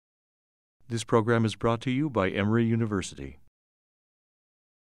This program is brought to you by Emory University.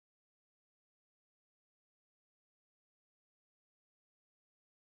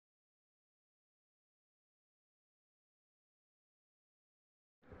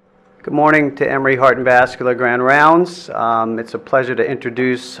 Good morning to Emory Heart and Vascular Grand Rounds. It's a pleasure to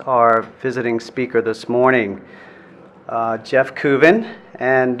introduce our visiting speaker this morning, Jeff Kuvin,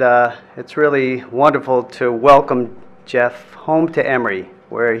 and it's really wonderful to welcome Jeff home to Emory,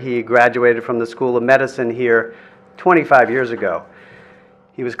 where he graduated from the School of Medicine here 25 years ago.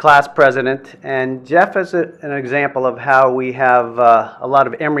 He was class president, and Jeff is an example of how we have a lot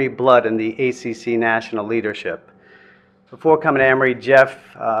of Emory blood in the ACC national leadership. Before coming to Emory,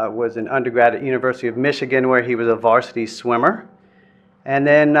 Jeff was an undergrad at University of Michigan, where he was a varsity swimmer. And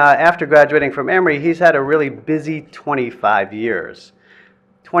then after graduating from Emory, he's had a really busy 25 years.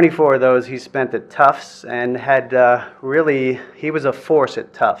 24 of those he spent at Tufts, and had he was a force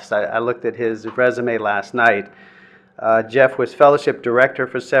at Tufts. I looked at his resume last night. Jeff was fellowship director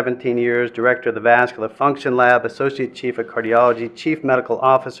for 17 years, director of the Vascular Function Lab, associate chief of cardiology, chief medical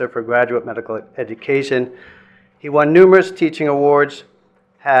officer for graduate medical education. He won numerous teaching awards,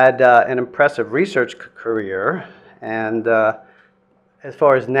 had an impressive research career, and as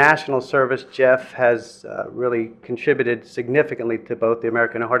far as national service, Jeff has really contributed significantly to both the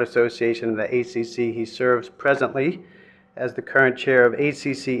American Heart Association and the ACC. He serves presently as the current chair of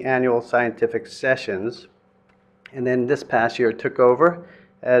ACC Annual Scientific Sessions, and then this past year took over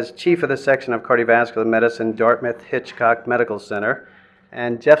as chief of the section of cardiovascular medicine, Dartmouth Hitchcock Medical Center.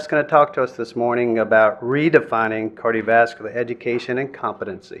 And Jeff's going to talk to us this morning about redefining cardiovascular education and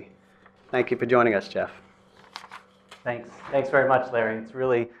competency. Thank you for joining us, Jeff. Thanks very much,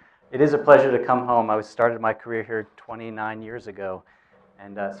 Larry. It is a pleasure to come home. I started my career here 29 years ago,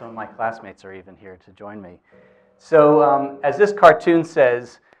 and some of my classmates are even here to join me. So as this cartoon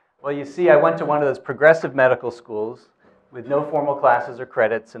says, well, you see, I went to one of those progressive medical schools with no formal classes or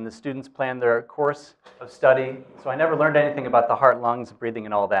credits, and the students planned their course of study, so I never learned anything about the heart, lungs, breathing,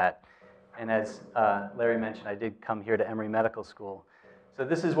 and all that. And as Larry mentioned, I did come here to Emory Medical School. So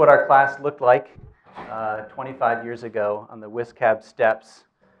this is what our class looked like 25 years ago on the WISCAB steps.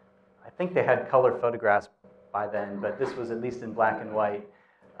 I think they had color photographs by then, but this was at least in black and white.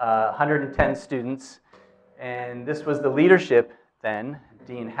 110 students, and this was the leadership then.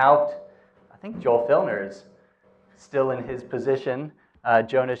 Dean Haupt, I think Joel Filner is still in his position,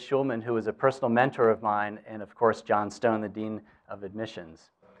 Jonas Schulman, who was a personal mentor of mine, and of course John Stone, the Dean of Admissions.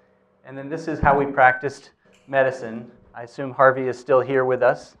 And then this is how we practiced medicine. I assume Harvey is still here with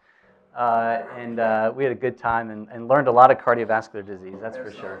us. And we had a good time and learned a lot of cardiovascular disease, that's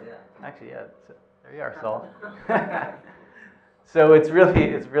for sure. Yeah. Actually, yeah, there you are, Saul. So it's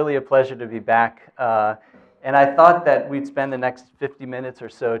really a pleasure to be back. And I thought that we'd spend the next 50 minutes or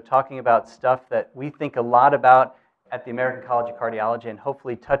so talking about stuff that we think a lot about at the American College of Cardiology, and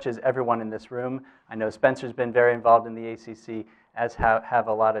hopefully touches everyone in this room. I know Spencer's been very involved in the ACC, as have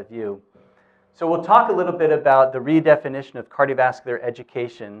a lot of you. So we'll talk a little bit about the redefinition of cardiovascular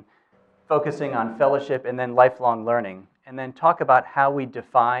education, focusing on fellowship and then lifelong learning, and then talk about how we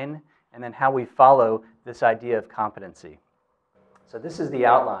define and then how we follow this idea of competency. So this is the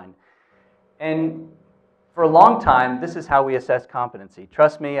outline. And for a long time, this is how we assess competency.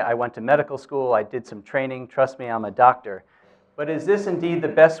 Trust me, I went to medical school, I did some training, trust me, I'm a doctor. But is this indeed the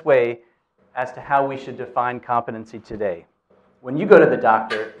best way as to how we should define competency today? When you go to the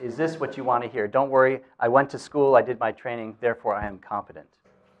doctor, is this what you want to hear? Don't worry, I went to school, I did my training, therefore I am competent.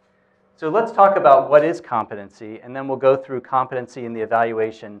 So let's talk about what is competency, and then we'll go through competency and the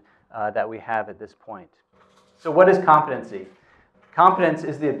evaluation that we have at this point. So what is competency? Competence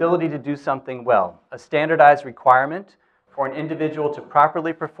is the ability to do something well, a standardized requirement for an individual to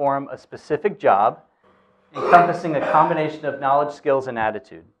properly perform a specific job, encompassing a combination of knowledge, skills, and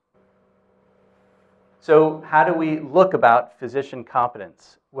attitude. So how do we look about physician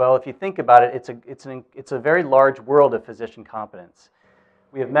competence? Well, if you think about it, it's a very large world of physician competence.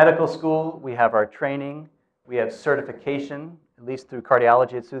 We have medical school, we have our training, we have certification, at least through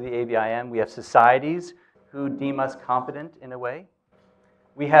cardiology, it's through the AVIM. We have societies who deem us competent in a way.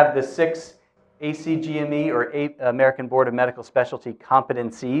 We have the 6 ACGME, or American Board of Medical Specialty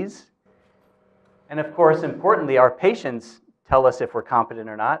competencies. And of course, importantly, our patients tell us if we're competent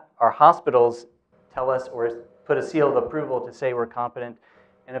or not. Our hospitals tell us or put a seal of approval to say we're competent.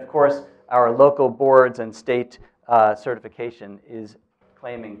 And of course, our local boards and state certification is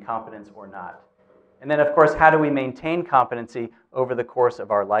claiming competence or not. And then, of course, how do we maintain competency over the course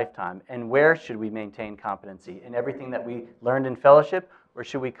of our lifetime? And where should we maintain competency? In everything that we learned in fellowship, or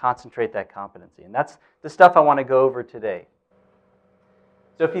should we concentrate that competency? And that's the stuff I want to go over today.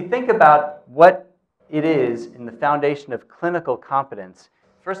 So if you think about what it is in the foundation of clinical competence,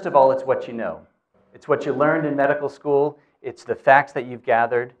 first of all, it's what you know. It's what you learned in medical school. It's the facts that you've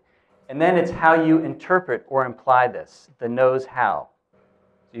gathered. And then it's how you interpret or imply this, the knows how.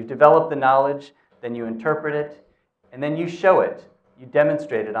 So you've developed the knowledge, then you interpret it, and then you show it. You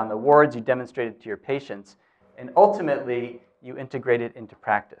demonstrate it on the wards, you demonstrate it to your patients, and ultimately you integrate it into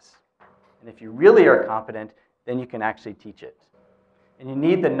practice. And if you really are competent, then you can actually teach it. And you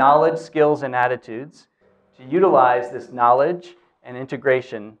need the knowledge, skills, and attitudes to utilize this knowledge and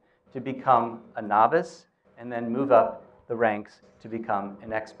integration to become a novice and then move up the ranks to become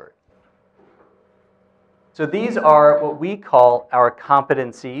an expert. So these are what we call our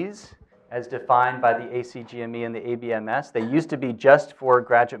competencies as defined by the ACGME and the ABMS. They used to be just for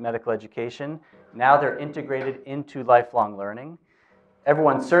graduate medical education. Now they're integrated into lifelong learning.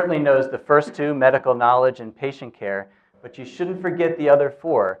 Everyone certainly knows the first two, medical knowledge and patient care, but you shouldn't forget the other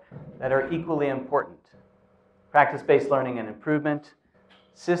four that are equally important. Practice-based learning and improvement,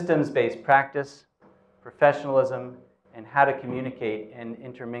 systems-based practice, professionalism, and how to communicate and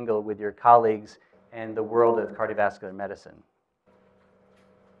intermingle with your colleagues and the world of cardiovascular medicine.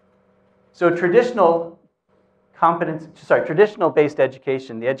 So traditional-based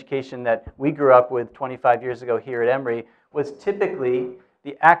education, the education that we grew up with 25 years ago here at Emory, was typically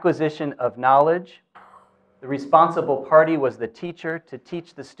the acquisition of knowledge. The responsible party was the teacher to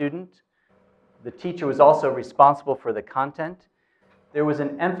teach the student. The teacher was also responsible for the content. There was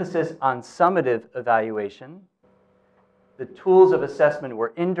an emphasis on summative evaluation. The tools of assessment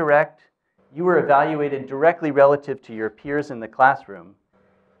were indirect. You were evaluated directly relative to your peers in the classroom.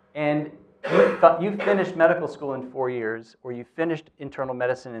 And you finished medical school in 4 years, or you finished internal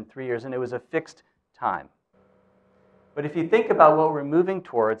medicine in 3 years, and it was a fixed time. But if you think about what we're moving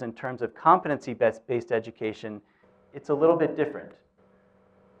towards in terms of competency-based education, it's a little bit different.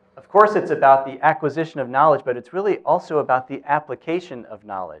 Of course, it's about the acquisition of knowledge, but it's really also about the application of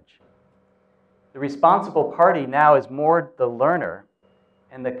knowledge. The responsible party now is more the learner,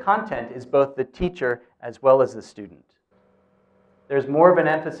 and the content is both the teacher as well as the student. There's more of an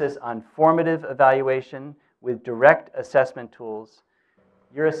emphasis on formative evaluation with direct assessment tools.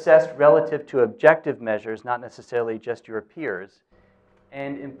 You're assessed relative to objective measures, not necessarily just your peers.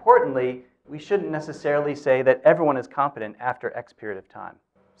 And importantly, we shouldn't necessarily say that everyone is competent after X period of time.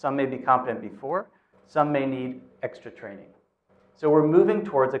 Some may be competent before, some may need extra training. So we're moving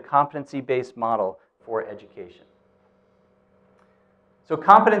towards a competency-based model for education. So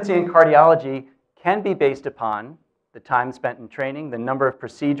competency in cardiology can be based upon the time spent in training, the number of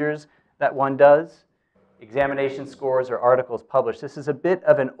procedures that one does, examination scores or articles published. This is a bit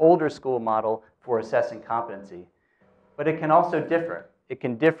of an older school model for assessing competency, but it can also differ. It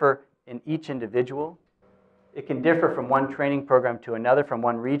can differ in each individual. It can differ from one training program to another, from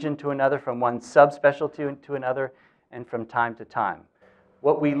one region to another, from one subspecialty to another, and from time to time.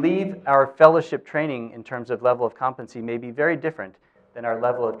 What we leave our fellowship training in terms of level of competency may be very different than our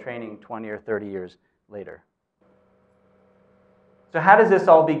level of training 20 or 30 years later. So how does this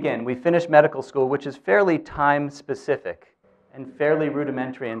all begin? We finish medical school, which is fairly time-specific and fairly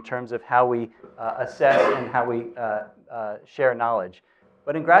rudimentary in terms of how we assess and how we share knowledge.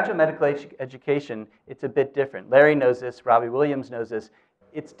 But in graduate medical education, it's a bit different. Larry knows this, Robbie Williams knows this.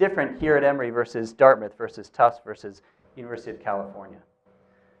 It's different here at Emory versus Dartmouth versus Tufts versus University of California.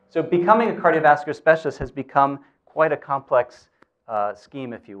 So becoming a cardiovascular specialist has become quite a complex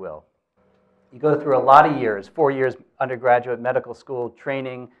scheme, if you will. You go through a lot of years, 4 years undergraduate medical school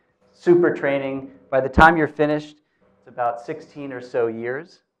training, super training. By the time you're finished, it's about 16 or so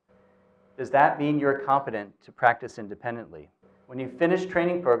years. Does that mean you're competent to practice independently? When you finish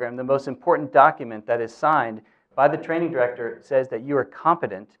training program, the most important document that is signed by the training director says that you are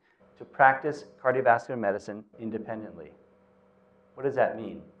competent to practice cardiovascular medicine independently. What does that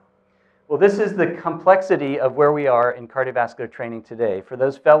mean? Well, this is the complexity of where we are in cardiovascular training today. For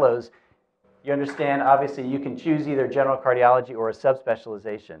those fellows, you understand, obviously, you can choose either general cardiology or a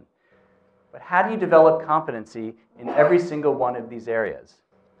subspecialization. But how do you develop competency in every single one of these areas?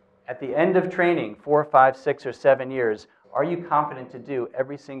 At the end of training, 4, 5, 6, or 7 years, are you competent to do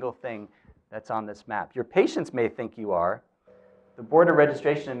every single thing that's on this map? Your patients may think you are. The Board of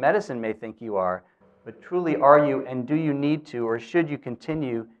Registration in Medicine may think you are. But truly, are you, and do you need to, or should you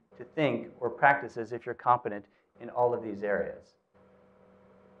continue to think or practice as if you're competent in all of these areas?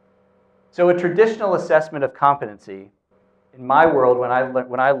 So a traditional assessment of competency, in my world, when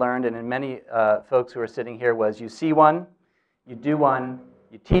I learned, and in many folks who are sitting here, was you see one, you do one,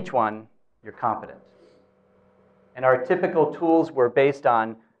 you teach one, you're competent. And our typical tools were based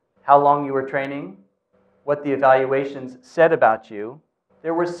on how long you were training, what the evaluations said about you,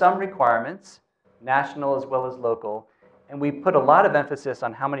 there were some requirements, national as well as local, and we put a lot of emphasis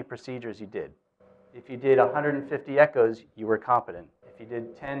on how many procedures you did. If you did 150 echoes, you were competent. If you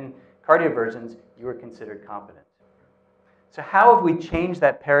did 10 cardioversions, you were considered competent. So how have we changed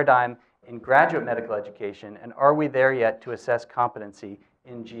that paradigm in graduate medical education, and are we there yet to assess competency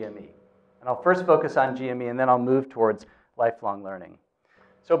in GME? And I'll first focus on GME, and then I'll move towards lifelong learning.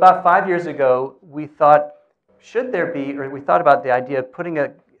 So about 5 years ago, we thought, we thought about the idea of putting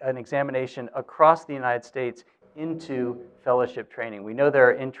an examination across the United States into fellowship training. We know there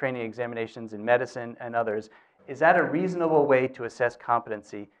are in-training examinations in medicine and others. Is that a reasonable way to assess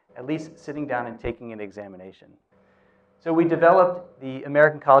competency, at least sitting down and taking an examination? So we developed the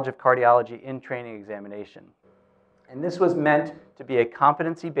American College of Cardiology in-training examination. And this was meant to be a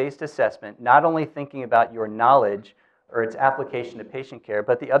competency-based assessment, not only thinking about your knowledge or its application to patient care,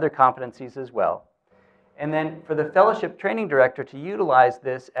 but the other competencies as well. And then for the fellowship training director to utilize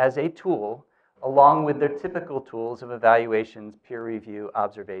this as a tool along with their typical tools of evaluations, peer review,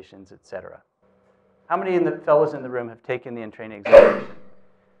 observations, etc. How many of the fellows in the room have taken the in-training examination?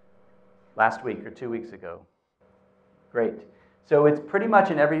 Last week or 2 weeks ago? Great. So it's pretty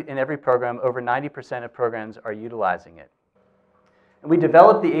much in every program, over 90% of programs are utilizing it. And we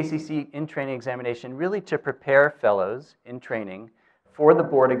developed the ACC in-training examination really to prepare fellows in training for the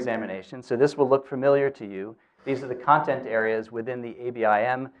board examination. So this will look familiar to you. These are the content areas within the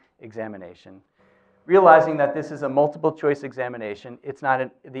ABIM examination. Realizing that this is a multiple choice examination, it's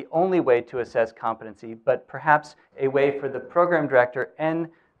not the only way to assess competency, but perhaps a way for the program director and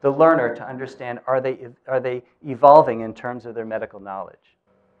the learner to understand, are they evolving in terms of their medical knowledge?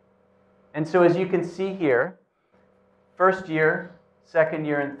 And so as you can see here, first year, second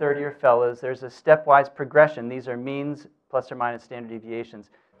year, and third year fellows, there's a stepwise progression. These are means plus or minus standard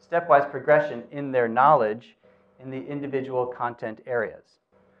deviations. Stepwise progression in their knowledge in the individual content areas.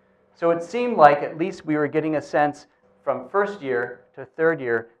 So it seemed like at least we were getting a sense from first year to third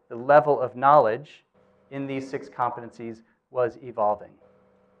year, the level of knowledge in these 6 competencies was evolving.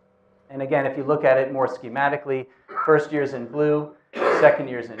 And again, if you look at it more schematically, first year's in blue, second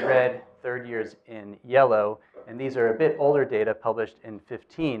year's in red, third year's in yellow, and these are a bit older data published in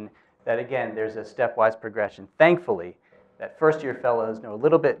 15, that again, there's a stepwise progression. Thankfully, that first year fellows know a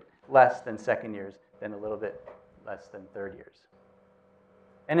little bit less than second years, then a little bit less than third years.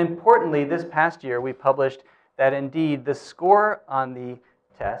 And importantly, this past year, we published that indeed the score on the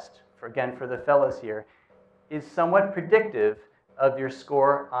test, for the fellows here, is somewhat predictive of your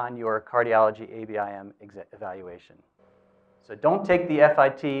score on your cardiology ABIM evaluation. So don't take the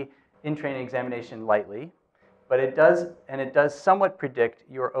FIT in-training examination lightly, but it does somewhat predict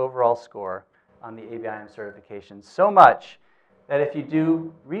your overall score on the ABIM certification, so much that if you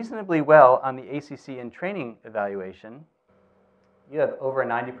do reasonably well on the ACC in-training evaluation, you have over a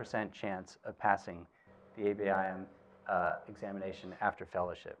 90% chance of passing the ABIM examination after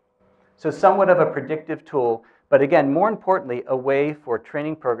fellowship. So somewhat of a predictive tool, but again, more importantly, a way for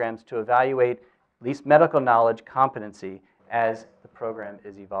training programs to evaluate at least medical knowledge competency as the program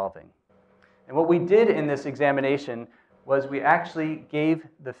is evolving. And what we did in this examination was we actually gave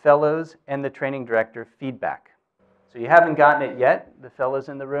the fellows and the training director feedback. So you haven't gotten it yet, the fellows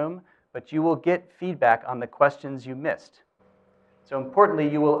in the room, but you will get feedback on the questions you missed. So importantly,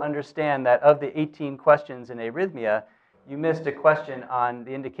 you will understand that of the 18 questions in arrhythmia, you missed a question on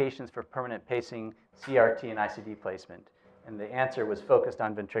the indications for permanent pacing, CRT, and ICD placement. And the answer was focused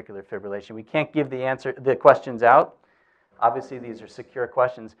on ventricular fibrillation. We can't give the questions out. Obviously, these are secure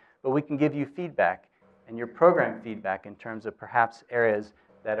questions, but we can give you feedback and your program feedback in terms of perhaps areas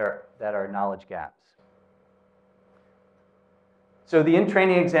that are knowledge gaps. So the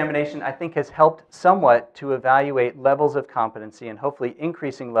in-training examination, I think, has helped somewhat to evaluate levels of competency and hopefully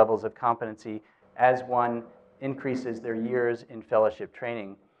increasing levels of competency as one increases their years in fellowship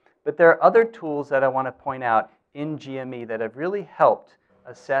training. But there are other tools that I want to point out in GME that have really helped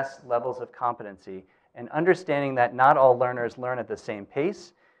assess levels of competency and understanding that not all learners learn at the same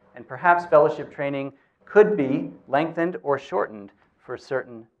pace, and perhaps fellowship training could be lengthened or shortened for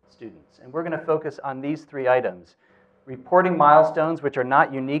certain students. And we're going to focus on these 3 items. Reporting milestones, which are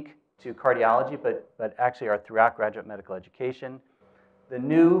not unique to cardiology, but actually are throughout graduate medical education. The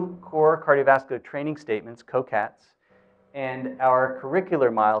new core cardiovascular training statements, COCATs, and our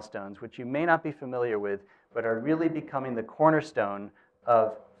curricular milestones, which you may not be familiar with, but are really becoming the cornerstone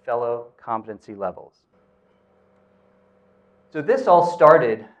of fellow competency levels. So this all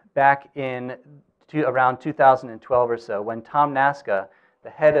started back in around 2012 or so, when Tom Naska, the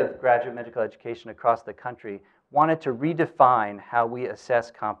head of graduate medical education across the country, wanted to redefine how we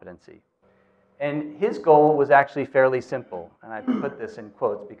assess competency. And his goal was actually fairly simple, and I put this in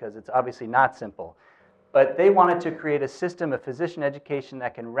quotes because it's obviously not simple. But they wanted to create a system of physician education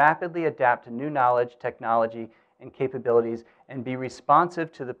that can rapidly adapt to new knowledge, technology, and capabilities and be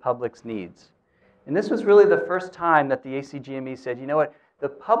responsive to the public's needs. And this was really the first time that the ACGME said, you know what, the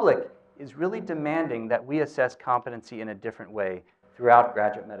public is really demanding that we assess competency in a different way throughout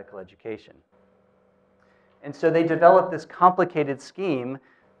graduate medical education. And so they developed this complicated scheme,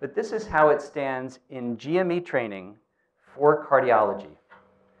 but this is how it stands in GME training for cardiology.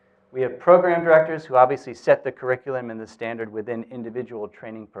 We have program directors who obviously set the curriculum and the standard within individual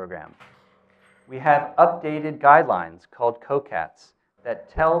training programs. We have updated guidelines called COCATs that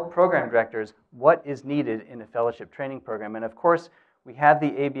tell program directors what is needed in a fellowship training program. And of course, we have the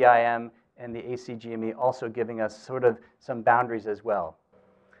ABIM and the ACGME also giving us sort of some boundaries as well.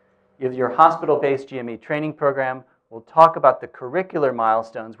 You have your hospital-based GME training program. We'll talk about the curricular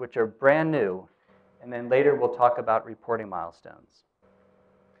milestones, which are brand new, and then later we'll talk about reporting milestones.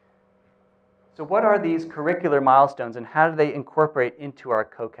 So what are these curricular milestones and how do they incorporate into our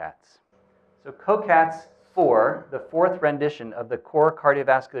COCATs? So COCATs 4, the fourth rendition of the core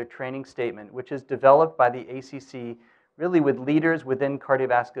cardiovascular training statement, which is developed by the ACC really with leaders within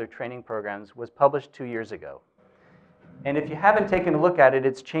cardiovascular training programs, was published 2 years ago. And if you haven't taken a look at it,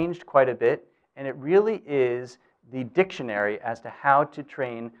 it's changed quite a bit, and it really is the dictionary as to how to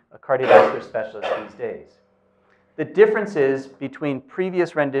train a cardiovascular specialist these days. The differences between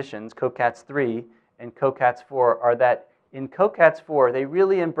previous renditions, COCATs 3 and COCATs 4, are that in COCATs 4, they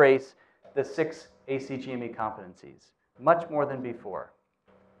really embrace the 6 ACGME competencies, much more than before,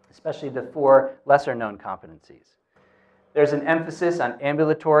 especially the 4 lesser-known competencies. There's an emphasis on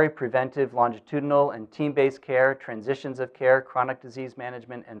ambulatory, preventive, longitudinal, and team-based care, transitions of care, chronic disease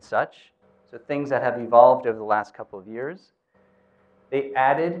management, and such. So things that have evolved over the last couple of years. They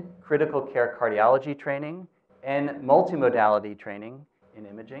added critical care cardiology training and multimodality training in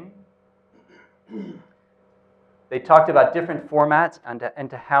imaging. They talked about different formats and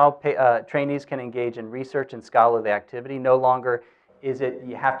to how trainees can engage in research and scholarly activity. No longer is it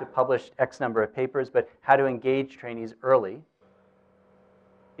you have to publish X number of papers, but how to engage trainees early.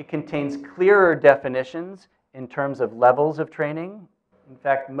 It contains clearer definitions in terms of levels of training. In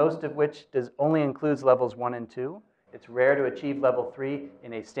fact, most of which only includes levels 1 and 2. It's rare to achieve level 3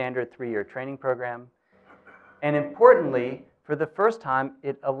 in a standard 3-year training program. And importantly, for the first time,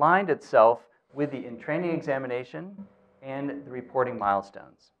 it aligned itself with the in-training examination and the reporting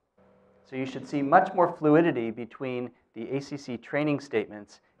milestones. So you should see much more fluidity between the ACC training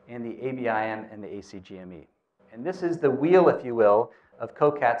statements and the ABIM and the ACGME. And this is the wheel, if you will, of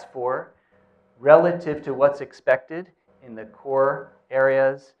COCATs 4 relative to what's expected in the core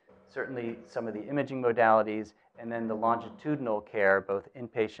areas, certainly some of the imaging modalities, and then the longitudinal care, both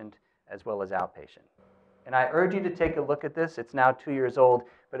inpatient as well as outpatient. And I urge you to take a look at this. It's now 2 years old,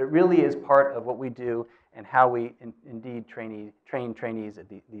 but it really is part of what we do and how we indeed train trainees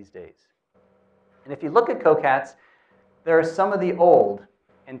these days. And if you look at COCATs, there are some of the old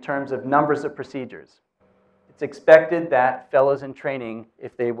in terms of numbers of procedures. It's expected that fellows in training,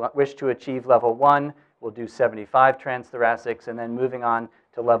 if they wish to achieve level 1, will do 75 transthoracics, and then moving on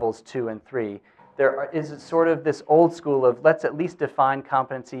to levels 2 and 3. There is sort of this old school of let's at least define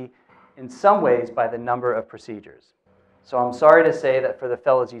competency in some ways by the number of procedures. So I'm sorry to say that for the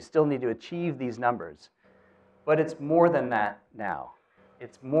fellows, you still need to achieve these numbers. But it's more than that now.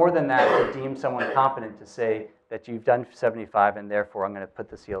 It's more than that to deem someone competent to say that you've done 75 and therefore I'm going to put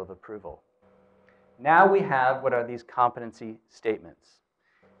the seal of approval. Now we have what are these competency statements.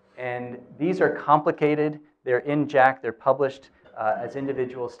 And these are complicated. They're in JAC. They're published as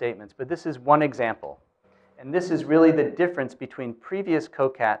individual statements. But this is one example. And this is really the difference between previous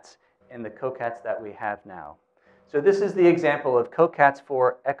COCATs and the COCATs that we have now. So this is the example of COCATs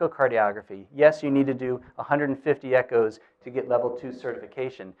for echocardiography. Yes, you need to do 150 echoes to get level 2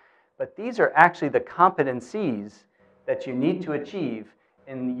 certification. But these are actually the competencies that you need to achieve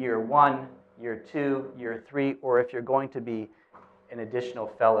in year 1, year 2, year 3, or if you're going to be an additional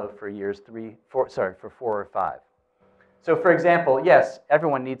fellow for for 4 or 5. So for example, yes,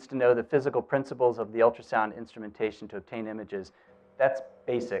 everyone needs to know the physical principles of the ultrasound instrumentation to obtain images. That's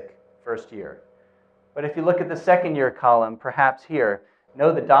basic, first year. But if you look at the second year column, perhaps here,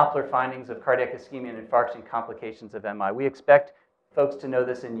 know the Doppler findings of cardiac ischemia and infarction complications of MI. We expect folks to know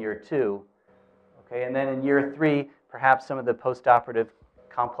this in year 2. Okay, and then in year 3, perhaps some of the postoperative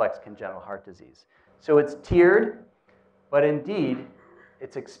complex congenital heart disease. So it's tiered, but indeed,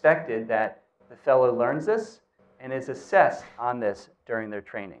 it's expected that the fellow learns this and is assessed on this during their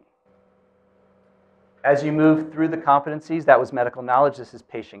training. As you move through the competencies, that was medical knowledge. This is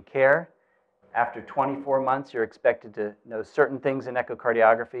patient care. After 24 months, you're expected to know certain things in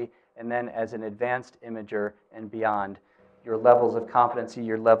echocardiography, and then as an advanced imager and beyond, your levels of competency,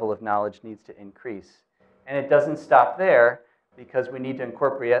 your level of knowledge needs to increase. And it doesn't stop there, because we need to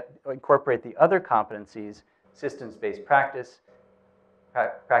incorporate the other competencies: systems-based practice,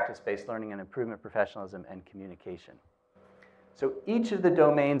 practice-based learning and improvement professionalism, and communication. So each of the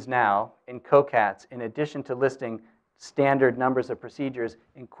domains now in COCATS, in addition to listing standard numbers of procedures,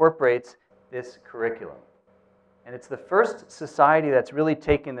 incorporates this curriculum. And it's the first society that's really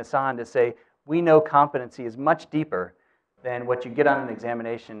taken this on to say, we know competency is much deeper than what you get on an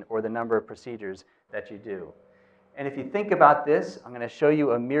examination or the number of procedures that you do. And if you think about this, I'm going to show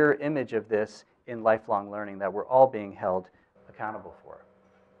you a mirror image of this in lifelong learning that we're all being held accountable for.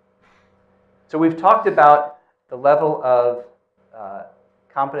 So we've talked about the level of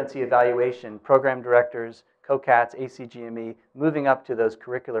competency evaluation, program directors, COCATS, ACGME, moving up to those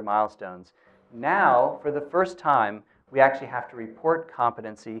curricular milestones. Now, for the first time, we actually have to report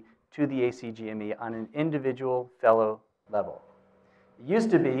competency to the ACGME on an individual fellow level. It used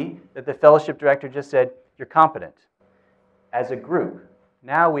to be that the fellowship director just said, you're competent. As a group,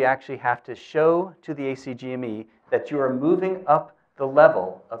 now we actually have to show to the ACGME that you are moving up the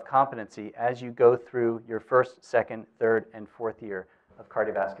level of competency as you go through your first, second, third, and fourth year of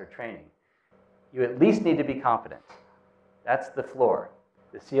cardiovascular training. You at least need to be competent. That's the floor.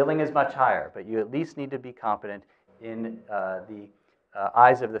 The ceiling is much higher, but you at least need to be competent in the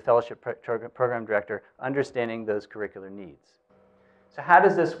eyes of the fellowship program director, understanding those curricular needs. So how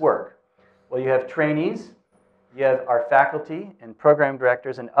does this work? Well, you have trainees, you have our faculty and program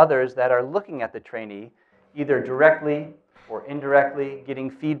directors and others that are looking at the trainee, either directly or indirectly, getting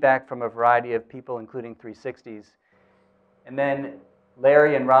feedback from a variety of people, including 360s. And then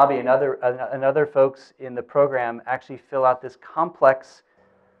Larry and Robbie and other folks in the program actually fill out this complex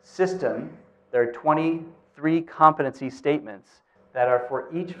system. There are 23 competency statements that are for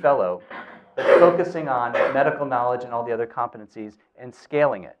each fellow, but focusing on medical knowledge and all the other competencies and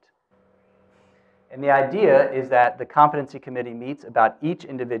scaling it. And the idea is that the competency committee meets about each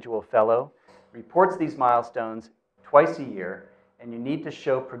individual fellow, reports these milestones twice a year, and you need to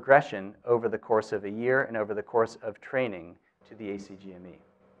show progression over the course of a year and over the course of training to the ACGME.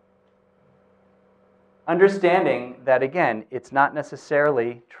 Understanding that, again, it's not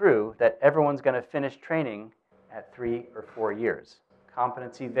necessarily true that everyone's going to finish training at 3 or 4 years.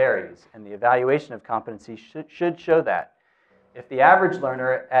 Competency varies, and the evaluation of competency should show that. If the average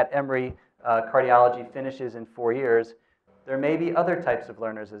learner at Emory Cardiology finishes in 4 years, there may be other types of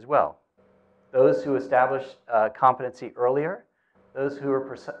learners as well. Those who establish competency earlier, those who are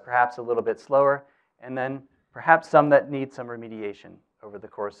perhaps a little bit slower, and then perhaps some that need some remediation over the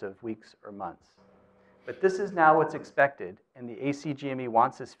course of weeks or months. But this is now what's expected, and the ACGME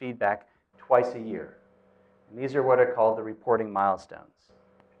wants this feedback twice a year. And these are what are called the reporting milestones.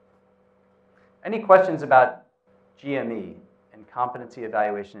 Any questions about GME and competency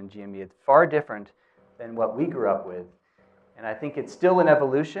evaluation in GME? It's far different than what we grew up with, and I think it's still an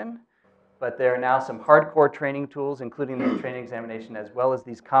evolution, but there are now some hardcore training tools, including the training examination, as well as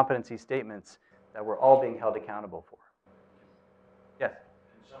these competency statements that we're all being held accountable for. Yes?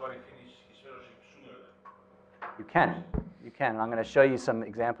 Can somebody finish his fellowship sooner than? You can. You can. And I'm going to show you some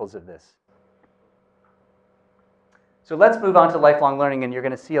examples of this. So let's move on to lifelong learning, and you're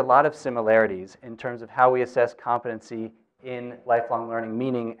going to see a lot of similarities in terms of how we assess competency in lifelong learning,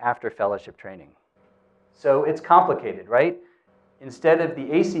 meaning after fellowship training. So it's complicated, right? Instead of the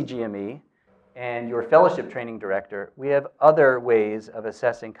ACGME and your fellowship training director, we have other ways of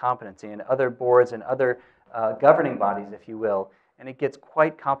assessing competency and other boards and other governing bodies, if you will. And it gets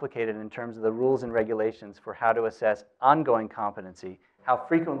quite complicated in terms of the rules and regulations for how to assess ongoing competency, how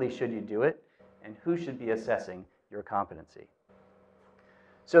frequently should you do it, and who should be assessing your competency.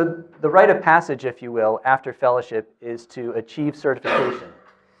 So the rite of passage, if you will, after fellowship is to achieve certification.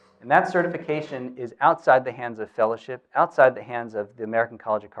 And that certification is outside the hands of fellowship, outside the hands of the American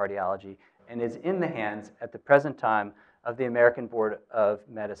College of Cardiology, and is in the hands at the present time of the American Board of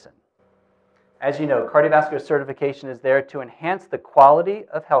Medicine. As you know, cardiovascular certification is there to enhance the quality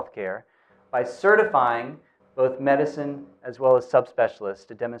of healthcare by certifying both medicine as well as subspecialists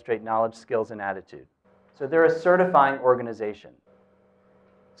to demonstrate knowledge, skills, and attitude. So they're a certifying organization.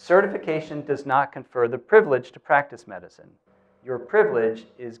 Certification does not confer the privilege to practice medicine. Your privilege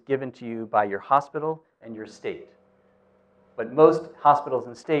is given to you by your hospital and your state. But most hospitals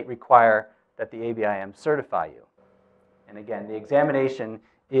and state require that the ABIM certify you. And again, the examination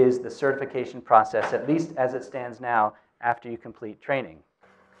is the certification process, at least as it stands now, after you complete training.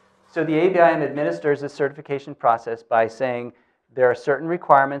 So the ABIM administers the certification process by saying, there are certain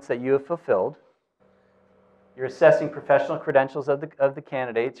requirements that you have fulfilled. You're assessing professional credentials of the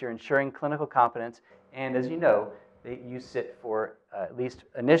candidates. You're ensuring clinical competence. And as you know, you sit for at least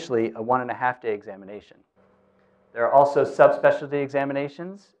initially a 1.5-day examination. There are also subspecialty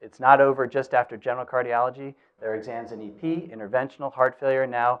examinations. It's not over just after general cardiology. There are exams in EP, interventional, heart failure,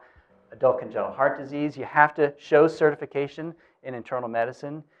 now adult congenital heart disease. You have to show certification in internal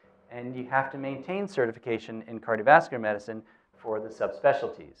medicine, and you have to maintain certification in cardiovascular medicine for the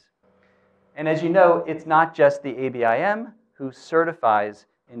subspecialties. And as you know, it's not just the ABIM who certifies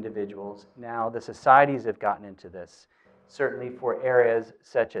individuals. Now the societies have gotten into this, certainly for areas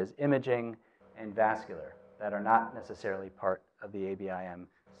such as imaging and vascular that are not necessarily part of the ABIM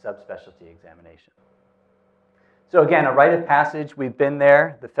subspecialty examination. So again, a rite of passage, we've been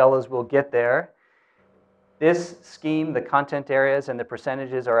there, the fellows will get there. This scheme, the content areas and the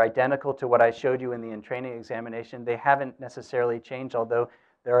percentages are identical to what I showed you in the in-training examination. They haven't necessarily changed, although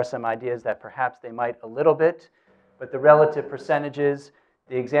there are some ideas that perhaps they might a little bit. But the relative percentages,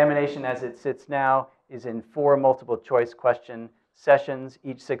 the examination as it sits now is in 4 multiple choice question sessions,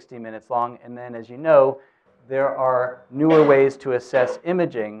 each 60 minutes long. And then, as you know, there are newer ways to assess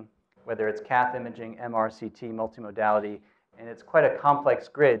imaging, whether it's cath imaging, MR, CT, multimodality, and it's quite a complex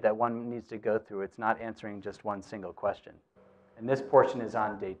grid that one needs to go through. It's not answering just one single question. And this portion is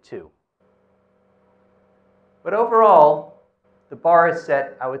on day 2. But overall, the bar is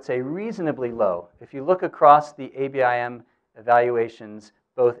set, I would say, reasonably low. If you look across the ABIM evaluations,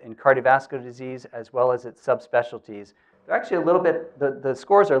 both in cardiovascular disease as well as its subspecialties, they're actually a little bit, the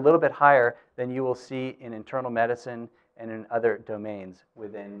scores are a little bit higher than you will see in internal medicine and in other domains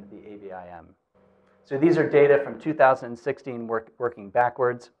within the ABIM. So these are data from 2016 working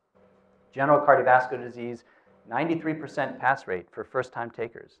backwards. General cardiovascular disease, 93% pass rate for first-time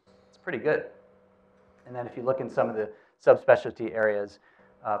takers. It's pretty good. And then if you look in some of the subspecialty areas,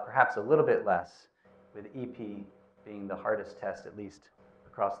 perhaps a little bit less, with EP being the hardest test, at least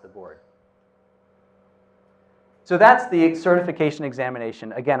across the board. So that's the certification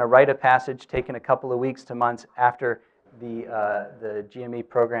examination. Again, a rite of passage taken a couple of weeks to months after the GME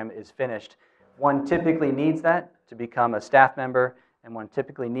program is finished. One typically needs that to become a staff member, and one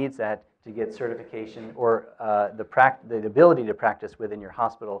typically needs that to get certification or the ability to practice within your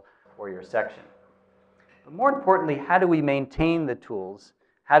hospital or your section. But more importantly, how do we maintain the tools?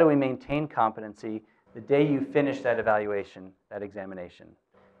 How do we maintain competency the day you finish that evaluation, that examination?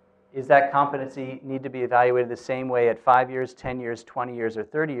 Is that competency need to be evaluated the same way at 5 years, 10 years, 20 years, or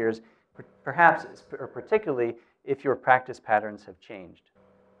 30 years, perhaps, or particularly if your practice patterns have changed?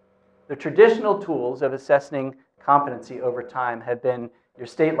 The traditional tools of assessing competency over time have been your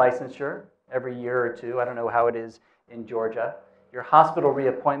state licensure every year or 2. I don't know how it is in Georgia. Your hospital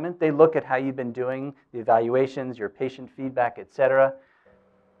reappointment, they look at how you've been doing, the evaluations, your patient feedback, et cetera.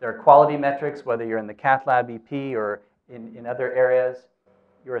 There are quality metrics, whether you're in the cath lab EP or in other areas.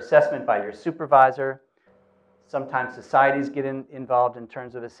 Your assessment by your supervisor. Sometimes societies get involved in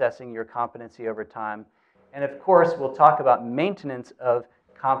terms of assessing your competency over time. And of course, we'll talk about maintenance of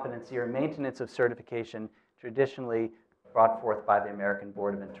competency or maintenance of certification, traditionally brought forth by the American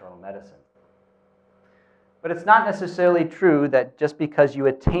Board of Internal Medicine. But it's not necessarily true that just because you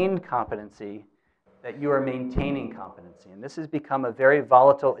attained competency that you are maintaining competency. And this has become a very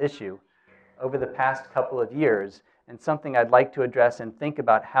volatile issue over the past couple of years, and something I'd like to address and think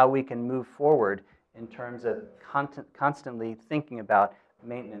about how we can move forward in terms of constantly thinking about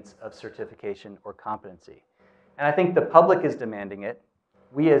maintenance of certification or competency. And I think the public is demanding it.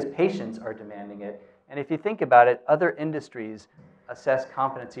 We as patients are demanding it. And if you think about it, other industries assess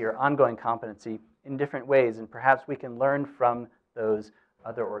competency or ongoing competency in different ways, and perhaps we can learn from those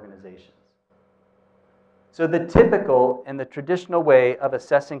other organizations. So the typical and the traditional way of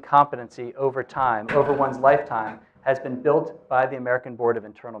assessing competency over time, over one's lifetime, has been built by the American Board of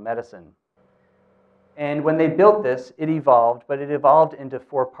Internal Medicine. And when they built this, it evolved, but it evolved into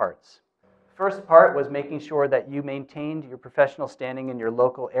 4 parts. First part was making sure that you maintained your professional standing in your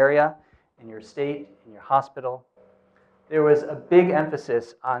local area, in your state, in your hospital. There was a big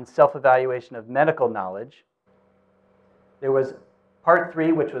emphasis on self-evaluation of medical knowledge. There was part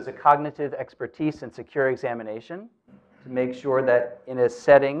 3, which was a cognitive expertise and secure examination to make sure that in a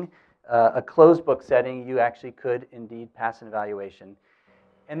setting, a closed book setting, you actually could indeed pass an evaluation.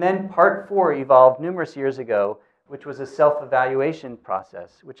 And then part 4 evolved numerous years ago, which was a self-evaluation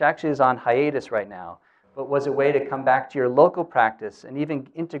process, which actually is on hiatus right now, but was a way to come back to your local practice and even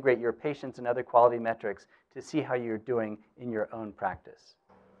integrate your patients and other quality metrics to see how you're doing in your own practice.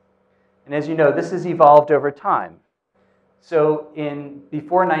 And as you know, this has evolved over time. So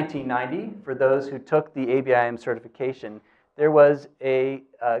before 1990, for those who took the ABIM certification, there was a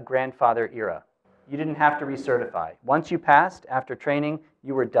grandfather era. You didn't have to recertify. Once you passed after training,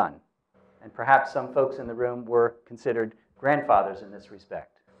 you were done. And perhaps some folks in the room were considered grandfathers in this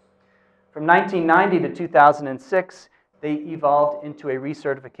respect. From 1990 to 2006, they evolved into a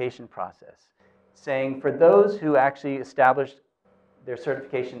recertification process, saying for those who actually established their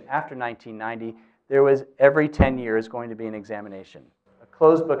certification after 1990, there was every 10 years going to be an examination, a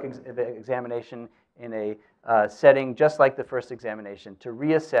closed book examination in a setting just like the first examination to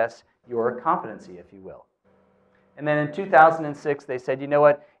reassess your competency, if you will. And then in 2006, they said, you know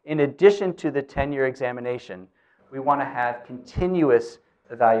what, in addition to the 10-year examination, we want to have continuous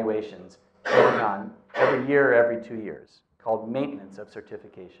evaluations going on every year or every 2 years, called maintenance of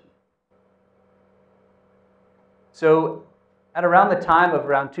certification. So at around the time of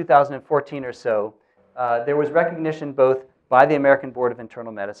around 2014 or so, there was recognition both by the American Board of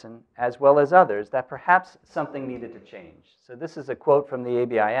Internal Medicine as well as others that perhaps something needed to change. So this is a quote from the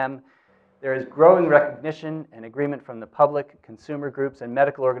ABIM. There is growing recognition and agreement from the public, consumer groups, and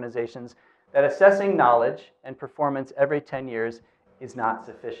medical organizations that assessing knowledge and performance every 10 years is not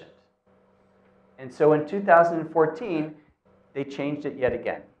sufficient. And so in 2014, they changed it yet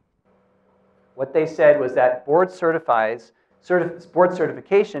again. What they said was that board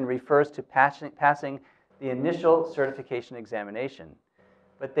certification refers to passing the initial certification examination.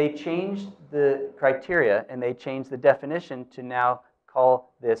 But they changed the criteria and they changed the definition to now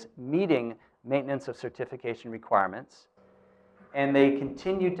call this meeting maintenance of certification requirements. And they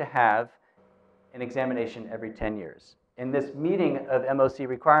continue to have an examination every 10 years. And this meeting of MOC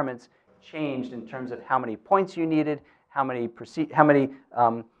requirements changed in terms of how many points you needed, how many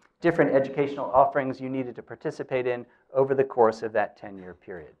different educational offerings you needed to participate in over the course of that 10-year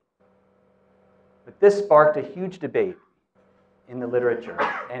period. But this sparked a huge debate in the literature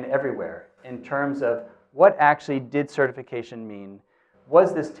and everywhere in terms of what actually did certification mean?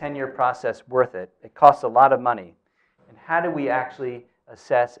 Was this 10-year process worth it? It costs a lot of money. And how do we actually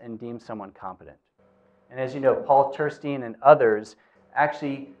assess and deem someone competent? And as you know, Paul Terstein and others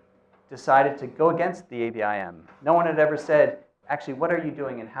actually decided to go against the ABIM. No one had ever said, actually, what are you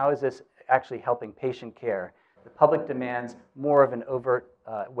doing and how is this actually helping patient care? The public demands more of an overt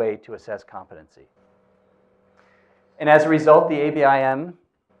way to assess competency. And as a result, the ABIM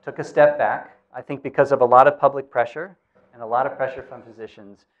took a step back, I think because of a lot of public pressure and a lot of pressure from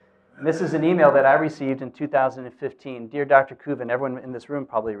physicians. And this is an email that I received in 2015. Dear Dr. Kuvin, everyone in this room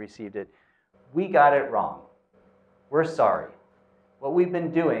probably received it. We got it wrong. We're sorry. What we've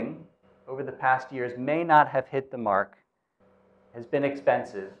been doing over the past years may not have hit the mark, has been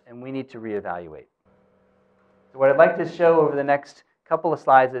expensive, and we need to reevaluate. So what I'd like to show over the next couple of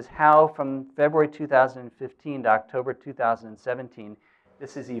slides is how from February 2015 to October 2017,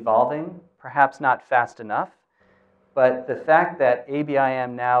 this is evolving, perhaps not fast enough, but the fact that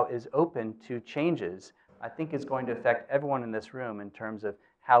ABIM now is open to changes, I think is going to affect everyone in this room in terms of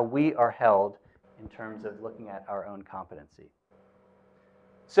how we are held in terms of looking at our own competency.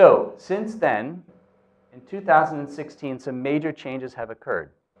 So since then, in 2016, some major changes have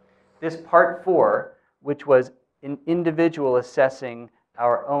occurred. This Part 4, which was an individual assessing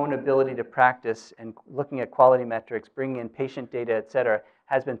our own ability to practice and looking at quality metrics, bringing in patient data, et cetera,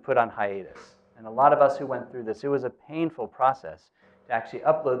 has been put on hiatus. And a lot of us who went through this, it was a painful process to actually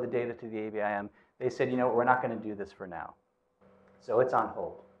upload the data to the ABIM. They said, you know what, we're not going to do this for now. So it's on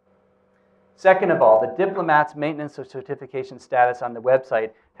hold. Second of all, the diplomat's maintenance of certification status on the website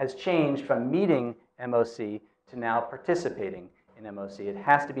has changed from meeting MOC to now participating in MOC. It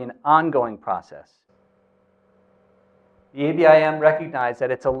has to be an ongoing process. The ABIM recognized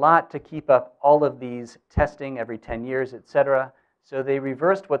that it's a lot to keep up all of these testing every 10 years, et cetera, so they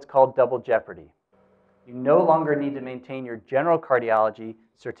reversed what's called double jeopardy. You no longer need to maintain your general cardiology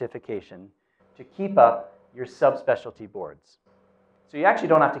certification to keep up your subspecialty boards. So you actually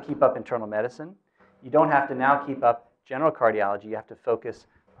don't have to keep up internal medicine. You don't have to now keep up general cardiology. You have to focus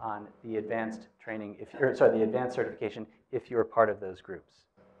on the advanced training, the advanced certification if you're part of those groups.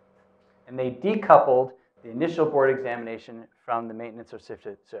 And they decoupled the initial board examination from the maintenance of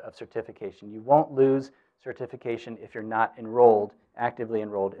certification. You won't lose certification if you're not enrolled, actively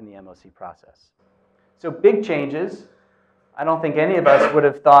enrolled in the MOC process. So big changes. I don't think any of us would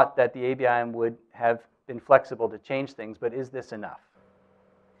have thought that the ABIM would have been flexible to change things, but is this enough?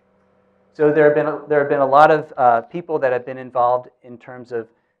 So there have been a lot of people that have been involved in terms of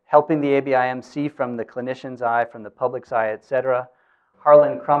helping the ABIM see from the clinician's eye, from the public's eye, et cetera.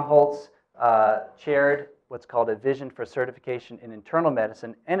 Harlan Krumholtz chaired what's called a Vision for Certification in Internal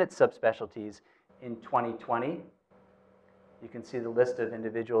Medicine and its subspecialties in 2020. You can see the list of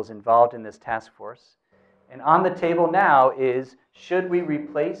individuals involved in this task force. And on the table now is, should we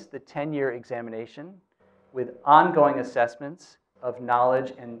replace the 10-year examination with ongoing assessments of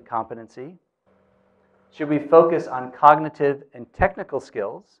knowledge and competency? Should we focus on cognitive and technical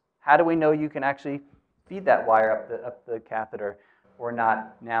skills? How do we know you can actually feed that wire up the catheter or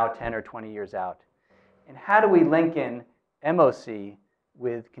not now 10 or 20 years out? And how do we link in MOC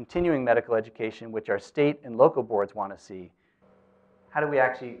with continuing medical education, which our state and local boards want to see? How do we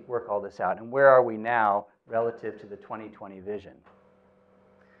actually work all this out? And where are we now relative to the 2020 vision?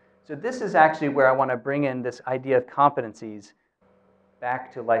 So this is actually where I want to bring in this idea of competencies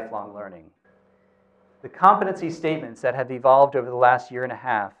back to lifelong learning. The competency statements that have evolved over the last year and a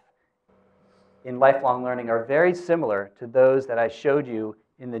half in lifelong learning are very similar to those that I showed you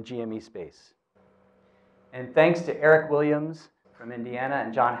in the GME space. And thanks to Eric Williams from Indiana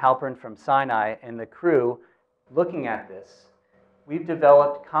and John Halpern from Sinai and the crew looking at this, we've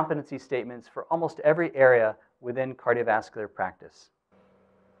developed competency statements for almost every area within cardiovascular practice.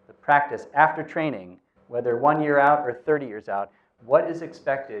 The practice after training, whether 1 year out or 30 years out, what is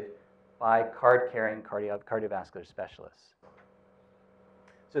expected by card-carrying cardiovascular specialists.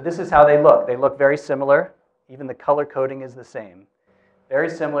 So this is how they look. They look very similar. Even the color coding is the same.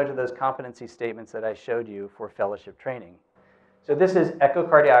 Very similar to those competency statements that I showed you for fellowship training. So this is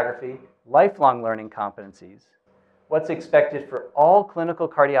echocardiography, lifelong learning competencies, what's expected for all clinical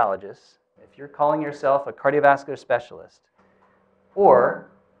cardiologists, if you're calling yourself a cardiovascular specialist, or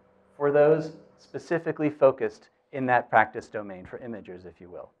for those specifically focused in that practice domain, for imagers, if you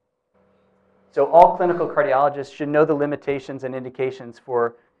will. So all clinical cardiologists should know the limitations and indications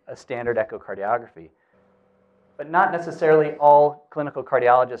for a standard echocardiography. But not necessarily all clinical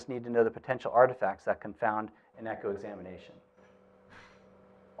cardiologists need to know the potential artifacts that confound an echo examination.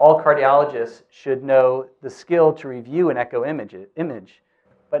 All cardiologists should know the skill to review an echo image,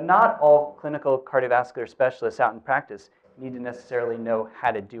 but not all clinical cardiovascular specialists out in practice need to necessarily know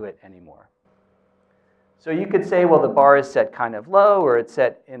how to do it anymore. So you could say, well, the bar is set kind of low, or it's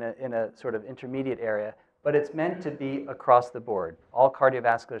set in a sort of intermediate area, but it's meant to be across the board. All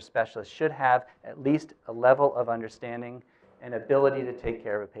cardiovascular specialists should have at least a level of understanding and ability to take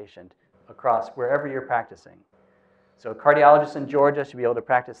care of a patient across wherever you're practicing. So a cardiologist in Georgia should be able to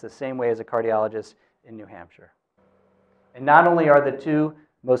practice the same way as a cardiologist in New Hampshire. And not only are the two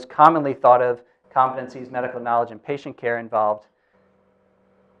most commonly thought of competencies, medical knowledge and patient care involved,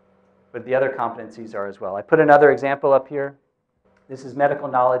 but the other competencies are as well. I put another example up here. This is medical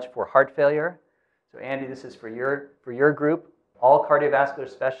knowledge for heart failure. So Andy, this is for your group. All cardiovascular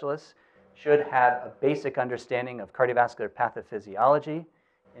specialists should have a basic understanding of cardiovascular pathophysiology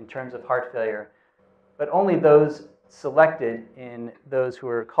in terms of heart failure, but only those selected in those who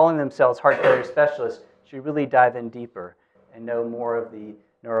are calling themselves heart failure specialists should really dive in deeper and know more of the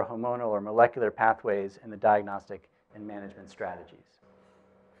neurohormonal or molecular pathways and the diagnostic and management strategies.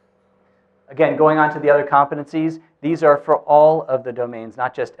 Again, going on to the other competencies, these are for all of the domains,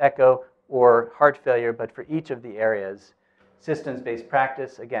 not just echo or heart failure, but for each of the areas. Systems-based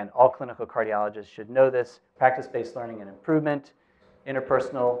practice, again, all clinical cardiologists should know this. Practice-based learning and improvement,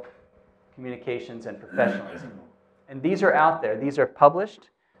 interpersonal communications, and professionalism. And these are out there. These are published.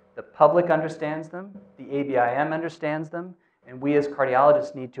 The public understands them. The ABIM understands them. And we as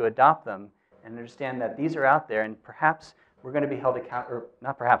cardiologists need to adopt them and understand that these are out there, and perhaps we're going to be held accountable, or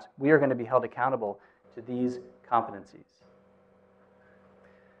not perhaps, we are going to be held accountable to these competencies.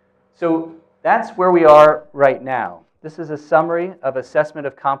 So that's where we are right now. This is a summary of assessment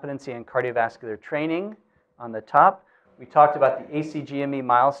of competency in cardiovascular training on the top. We talked about the ACGME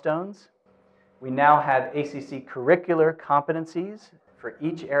milestones. We now have ACC curricular competencies for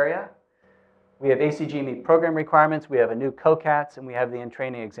each area. We have ACGME program requirements, we have a new COCATS, and we have the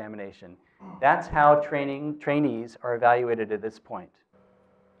in-training examination. That's how trainees are evaluated at this point.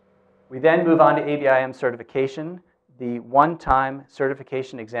 We then move on to ABIM certification, the one-time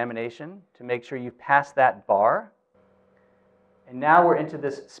certification examination to make sure you pass that bar. And now we're into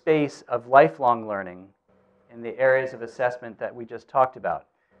this space of lifelong learning in the areas of assessment that we just talked about.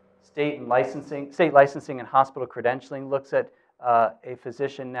 State licensing and hospital credentialing looks at a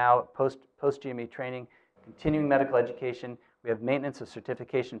physician now post-GME training, continuing medical education. We have maintenance of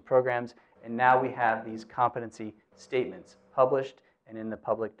certification programs, and now we have these competency statements published and in the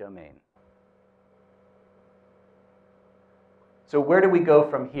public domain. So where do we go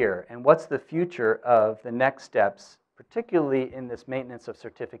from here, and what's the future of the next steps, particularly in this maintenance of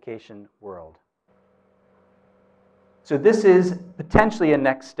certification world? So this is potentially a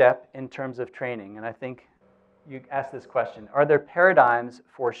next step in terms of training, and I think you asked this question. Are there paradigms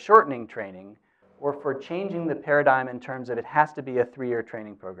for shortening training or for changing the paradigm in terms of it has to be a 3-year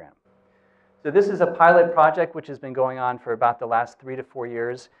training program? So this is a pilot project which has been going on for about the last 3 to 4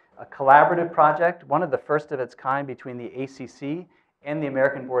 years, a collaborative project, one of the first of its kind between the ACC and the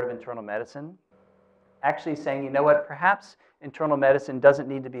American Board of Internal Medicine, actually saying, you know what, perhaps internal medicine doesn't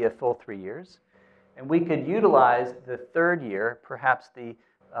need to be a full 3 years, and we could utilize the third year, perhaps the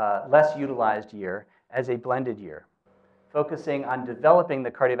less utilized year, as a blended year, focusing on developing the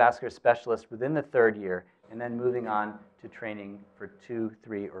cardiovascular specialist within the third year and then moving on to training for 2,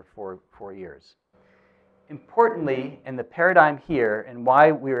 3, or 4 years. Importantly, in the paradigm here, and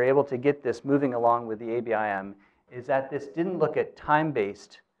why we were able to get this moving along with the ABIM, is that this didn't look at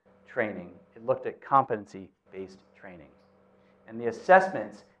time-based training. It looked at competency-based training. And the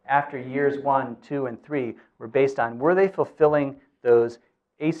assessments after years 1, 2, and 3 were based on were they fulfilling those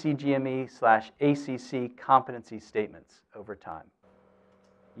ACGME/ACC competency statements over time.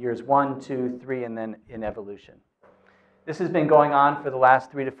 Years 1, 2, 3, and then in evolution. This has been going on for the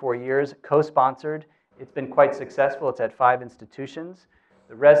last 3 to 4 years, co-sponsored. It's been quite successful. It's at 5 institutions.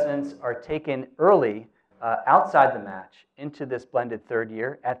 The residents are taken early outside the match into this blended third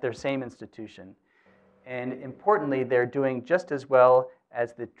year at their same institution. And importantly, they're doing just as well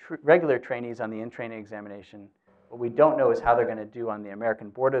as the regular trainees on the in-training examination. What we don't know is how they're going to do on the American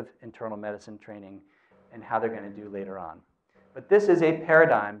Board of Internal Medicine training and how they're going to do later on. But this is a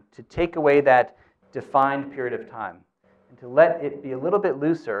paradigm to take away that defined period of time and to let it be a little bit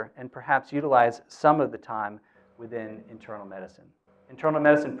looser and perhaps utilize some of the time within internal medicine. Internal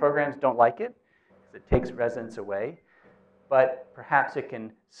medicine programs don't like it because it takes residents away, but perhaps it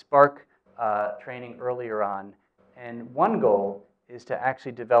can spark training earlier on. And one goal is to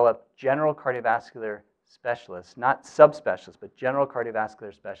actually develop general cardiovascular specialists, not subspecialists, but general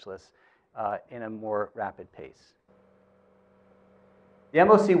cardiovascular specialists in a more rapid pace. The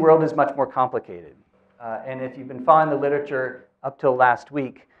MOC world is much more complicated. And if you've been following the literature up till last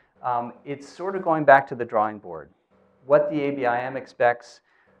week, it's sort of going back to the drawing board. What the ABIM expects,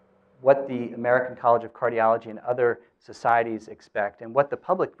 what the American College of Cardiology and other societies expect, and what the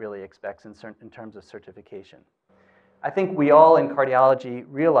public really expects in terms of certification. I think we all in cardiology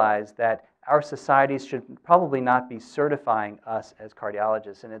realize that our societies should probably not be certifying us as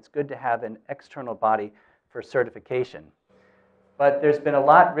cardiologists, and it's good to have an external body for certification. But there's been a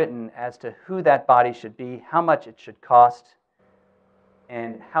lot written as to who that body should be, how much it should cost,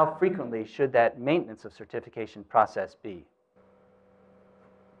 and how frequently should that maintenance of certification process be.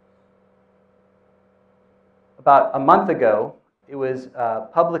 About a month ago, it was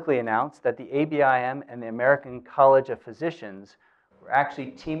publicly announced that the ABIM and the American College of Physicians were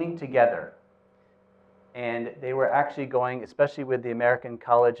actually teaming together. And they were actually going, especially with the American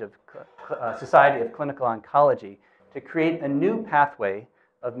College of Society of Clinical Oncology, to create a new pathway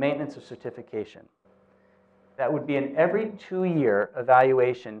of maintenance of certification. That would be an every 2-year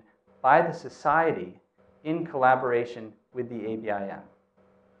evaluation by the society in collaboration with the ABIM.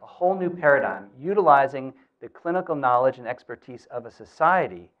 A whole new paradigm, utilizing the clinical knowledge and expertise of a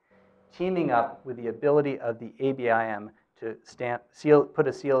society, teaming up with the ability of the ABIM to put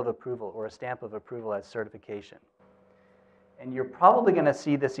a seal of approval or a stamp of approval as certification. And you're probably going to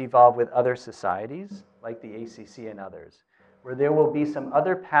see this evolve with other societies, like the ACC and others, where there will be some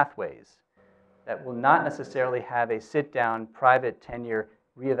other pathways that will not necessarily have a sit-down, private 10-year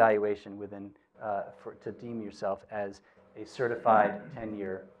reevaluation within, to deem yourself as a certified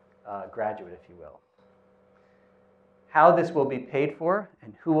 10-year graduate, if you will. How this will be paid for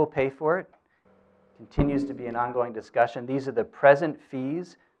and who will pay for it continues to be an ongoing discussion. These are the present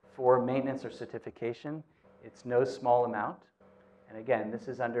fees for maintenance or certification. It's no small amount. And again, this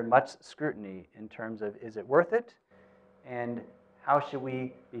is under much scrutiny in terms of is it worth it? And how should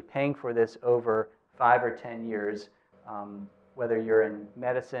we be paying for this over 5 or 10 years, whether you're in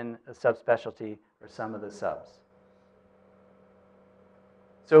medicine, a subspecialty, or some of the subs.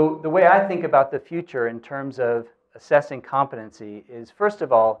 So the way I think about the future in terms of assessing competency is, first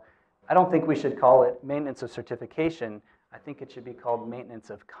of all, I don't think we should call it maintenance of certification. I think it should be called maintenance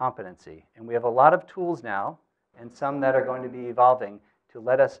of competency. And we have a lot of tools now, and some that are going to be evolving to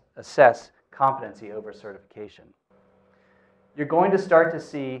let us assess competency over certification. You're going to start to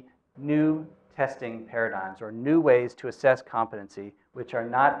see new testing paradigms or new ways to assess competency which are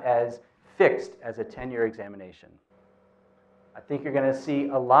not as fixed as a 10-year examination. I think you're going to see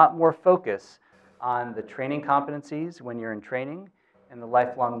a lot more focus on the training competencies when you're in training and the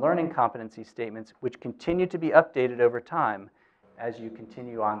lifelong learning competency statements which continue to be updated over time as you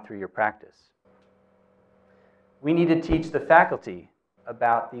continue on through your practice. We need to teach the faculty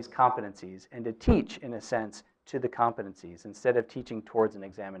about these competencies and to teach, in a sense, to the competencies instead of teaching towards an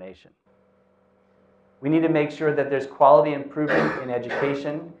examination. We need to make sure that there's quality improvement in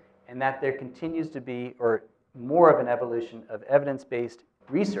education and that there continues to be, or more of an evolution of evidence-based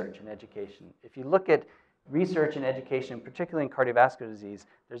research in education. If you look at research in education, particularly in cardiovascular disease,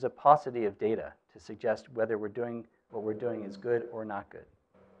 there's a paucity of data to suggest whether what we're doing is good or not good.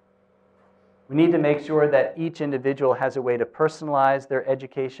 We need to make sure that each individual has a way to personalize their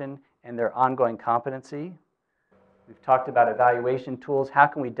education and their ongoing competency. We've talked about evaluation tools. How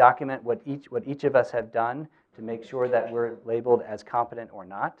can we document what each of us have done to make sure that we're labeled as competent or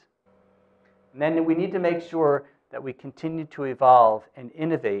not? And then we need to make sure that we continue to evolve and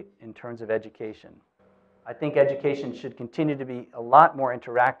innovate in terms of education. I think education should continue to be a lot more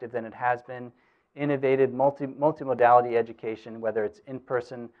interactive than it has been. Innovative, multimodality education, whether it's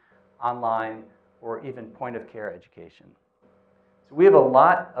in-person, online, or even point-of-care education. So we have a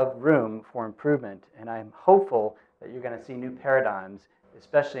lot of room for improvement, and I'm hopeful that you're going to see new paradigms,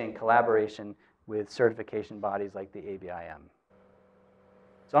 especially in collaboration with certification bodies like the ABIM.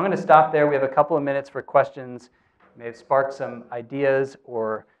 So I'm going to stop there. We have a couple of minutes for questions. May have sparked some ideas,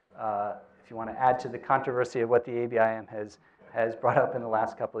 or if you want to add to the controversy of what the ABIM has brought up in the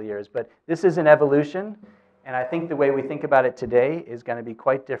last couple of years. But this is an evolution, and I think the way we think about it today is going to be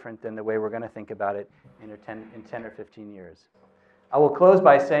quite different than the way we're going to think about it in 10 or 15 years. I will close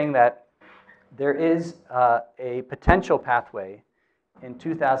by saying that there is a potential pathway in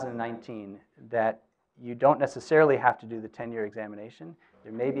 2019 that you don't necessarily have to do the 10-year examination.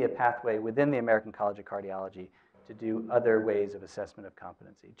 There may be a pathway within the American College of Cardiology to do other ways of assessment of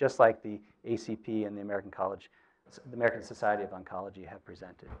competency, just like the ACP and the American Society of Oncology have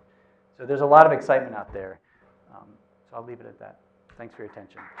presented. So there's a lot of excitement out there. So I'll leave it at that. Thanks for your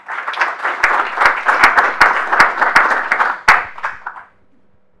attention.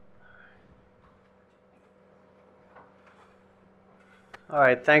 All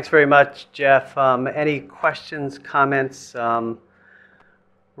right, thanks very much, Jeff. Any questions, comments?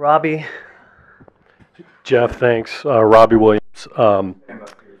 Robbie? Jeff, thanks. Robbie Williams.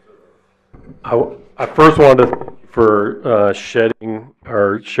 I first wanted to, for shedding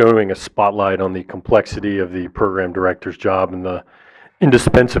or showing a spotlight on the complexity of the program director's job and the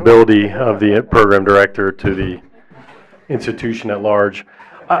indispensability of the program director to the institution at large.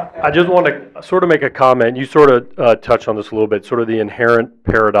 I just want to sort of make a comment. You sort of touched on this a little bit, sort of the inherent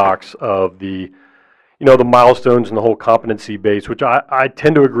paradox of the, the milestones and the whole competency base, which I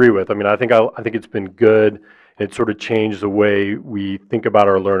tend to agree with. I mean, I think it's been good. It sort of changed the way we think about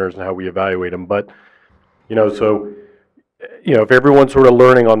our learners and how we evaluate them. But, if everyone's sort of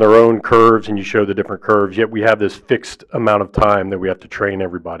learning on their own curves and you show the different curves, yet we have this fixed amount of time that we have to train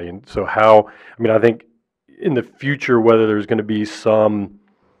everybody. And so I think in the future, whether there's going to be some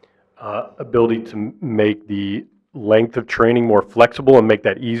ability to make the length of training more flexible and make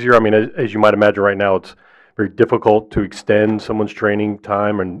that easier. I mean, as you might imagine right now, it's very difficult to extend someone's training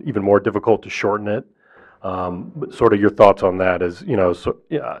time and even more difficult to shorten it. But sort of your thoughts on that is,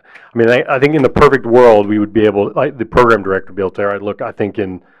 I think in the perfect world, we would be able, like the program director would be able to say, all right, look, I think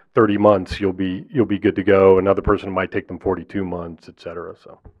in 30 months, you'll be good to go. Another person might take them 42 months, et cetera.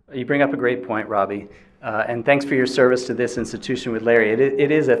 So you bring up a great point, Robbie. And thanks for your service to this institution with Larry.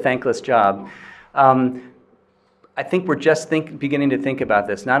 It is a thankless job. I think we're just beginning to think about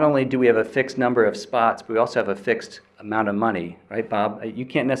this. Not only do we have a fixed number of spots, but we also have a fixed amount of money, right, Bob? You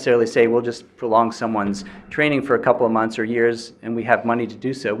can't necessarily say we'll just prolong someone's training for a couple of months or years and we have money to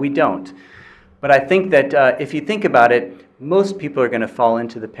do so. We don't. But I think that if you think about it, most people are going to fall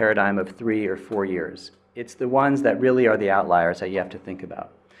into the paradigm of 3 or 4 years. It's the ones that really are the outliers that you have to think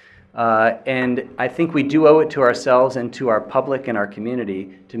about. And I think we do owe it to ourselves and to our public and our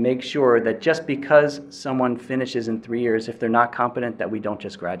community to make sure that just because someone finishes in 3 years, if they're not competent, that we don't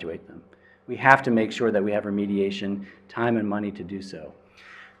just graduate them. We have to make sure that we have remediation, time and money to do so.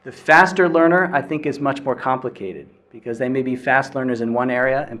 The faster learner, I think, is much more complicated because they may be fast learners in one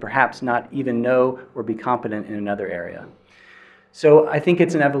area and perhaps not even know or be competent in another area. So I think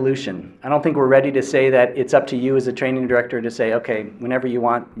it's an evolution. I don't think we're ready to say that it's up to you as a training director to say, okay, whenever you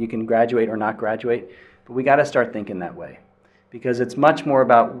want, you can graduate or not graduate. But we got to start thinking that way because it's much more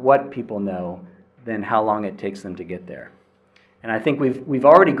about what people know than how long it takes them to get there. And I think we've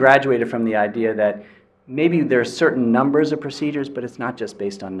already graduated from the idea that maybe there are certain numbers of procedures, but it's not just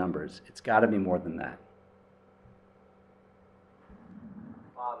based on numbers. It's got to be more than that.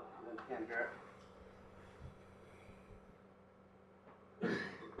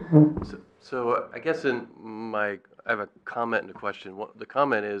 So I guess I have a comment and a question. The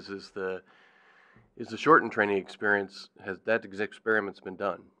comment is the shortened training experience, that experiment's been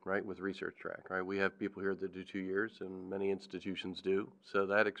done, right, with research track, right? We have people here that do 2 years and many institutions do, so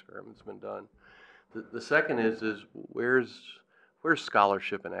that experiment's been done. The second is where's where's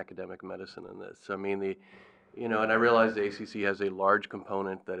scholarship in academic medicine in this? I mean, and I realize the ACC has a large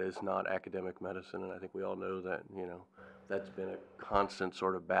component that is not academic medicine, and I think we all know that, that's been a constant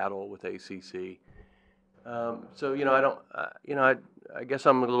sort of battle with ACC. I guess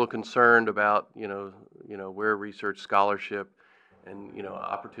I'm a little concerned about, where research scholarship and,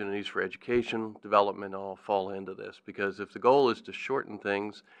 opportunities for education development all fall into this. Because if the goal is to shorten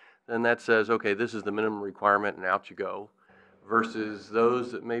things, then that says, okay, this is the minimum requirement and out you go. Versus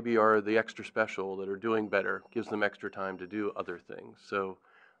those that maybe are the extra special that are doing better, gives them extra time to do other things. So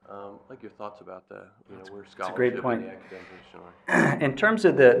I'd like your thoughts about that, where scholarship point. and the academics are. In terms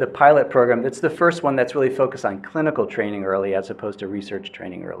of the pilot program, it's the first one that's really focused on clinical training early as opposed to research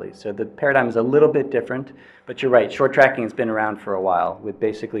training early. So the paradigm is a little bit different, but you're right, short tracking has been around for a while with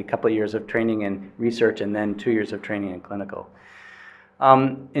basically a couple of years of training in research and then 2 years of training in clinical.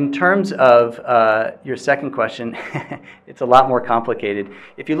 In terms of your second question, it's a lot more complicated.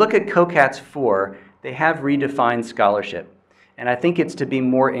 If you look at COCATS 4, they have redefined scholarship. And I think it's to be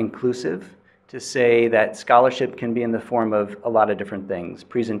more inclusive, to say that scholarship can be in the form of a lot of different things,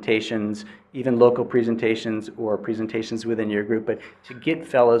 presentations, even local presentations or presentations within your group, but to get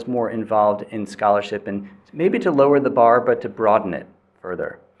fellows more involved in scholarship and maybe to lower the bar, but to broaden it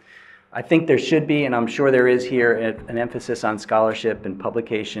further. I think there should be, and I'm sure there is here, an emphasis on scholarship and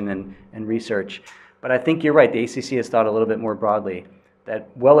publication and research. But I think you're right, the ACC has thought a little bit more broadly, that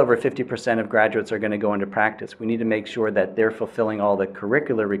well over 50% of graduates are going to go into practice. We need to make sure that they're fulfilling all the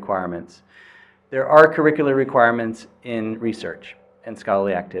curricular requirements. There are curricular requirements in research and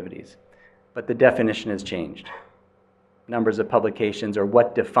scholarly activities, but the definition has changed. Numbers of publications or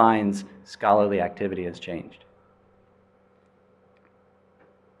what defines scholarly activity has changed.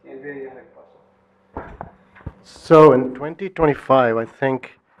 Andrea, you had a question. So in 2025, I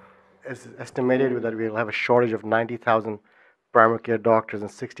think it's estimated that we'll have a shortage of 90,000 primary care doctors and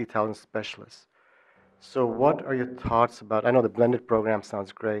 60,000 specialists. So what are your thoughts about, I know the blended program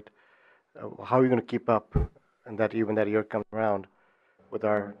sounds great. How are you going to keep up and that even that year comes around with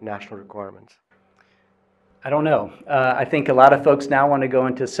our national requirements? I don't know. I think a lot of folks now want to go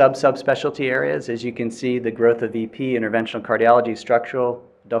into subspecialty areas. As you can see, the growth of EP, interventional cardiology, structural,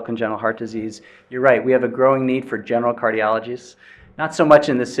 adult congenital heart disease. You're right, we have a growing need for general cardiologists, not so much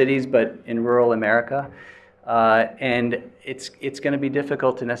in the cities, but in rural America. And it's going to be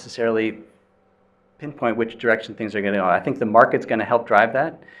difficult to necessarily pinpoint which direction things are going to go. I think the market's going to help drive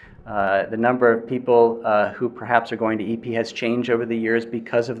that. The number of people who perhaps are going to EP has changed over the years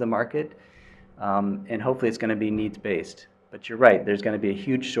because of the market. And hopefully it's going to be needs-based. But you're right, there's going to be a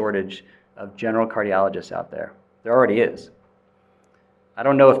huge shortage of general cardiologists out there. There already is. I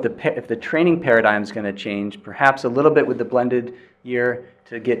don't know if the training paradigm is going to change, perhaps a little bit with the blended year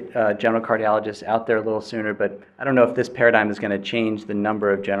to get general cardiologists out there a little sooner, but I don't know if this paradigm is going to change the number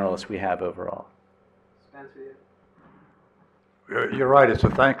of generalists we have overall. Spencer, You're right, it's a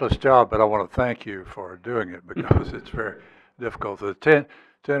thankless job, but I want to thank you for doing it because it's very difficult. The 10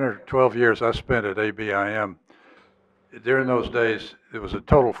 or 12 years I spent at ABIM, during those days, there was a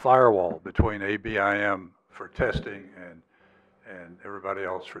total firewall between ABIM for testing and everybody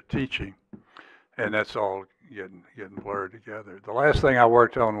else for teaching, and that's all getting blurred together. The last thing I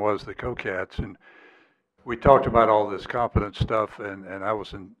worked on was the COCATS, and we talked about all this competence stuff, and I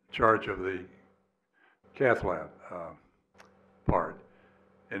was in charge of the cath lab part.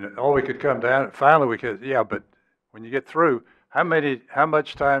 And all we could come down, finally we could, yeah, but when you get through, how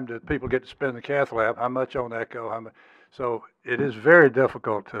much time do people get to spend in the cath lab? How much on echo? So it is very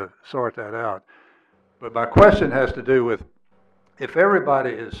difficult to sort that out. But my question has to do with if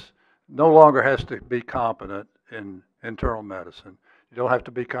everybody no longer has to be competent in internal medicine, you don't have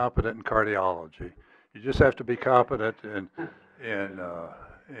to be competent in cardiology. You just have to be competent in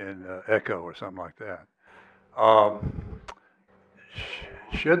echo or something like that.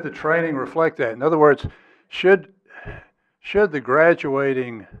 Should the training reflect that? In other words, should the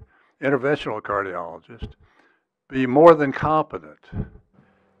graduating interventional cardiologist be more than competent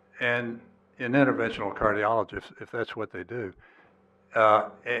in interventional cardiology, if that's what they do,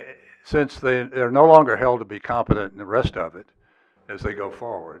 since they're no longer held to be competent in the rest of it as they go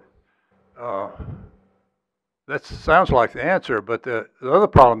forward? That sounds like the answer, but the other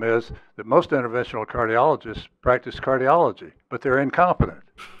problem is that most interventional cardiologists practice cardiology, but they're incompetent,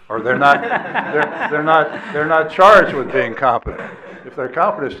 or they're not they're not charged with being competent. If they're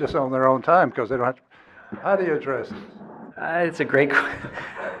competent, it's just on their own time because they don't have to. How do you address this? It's a great question.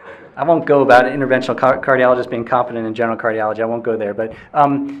 I won't go about interventional cardiologists being competent in general cardiology. I won't go there, but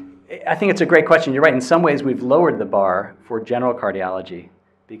I think it's a great question. You're right. In some ways, we've lowered the bar for general cardiology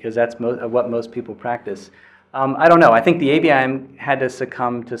because that's what most people practice. I don't know. I think the ABIM had to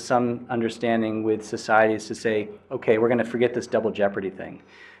succumb to some understanding with societies to say, okay, we're going to forget this double jeopardy thing,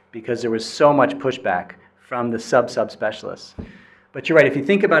 because there was so much pushback from the subspecialists. But you're right, if you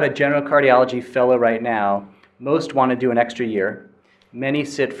think about a general cardiology fellow right now, most want to do an extra year. Many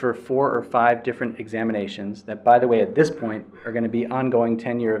sit for 4 or 5 different examinations that, by the way, at this point are going to be ongoing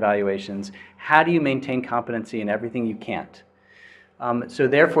 10-year evaluations. How do you maintain competency in everything you can't? So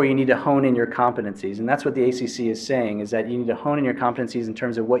therefore, you need to hone in your competencies. And that's what the ACC is saying, is that you need to hone in your competencies in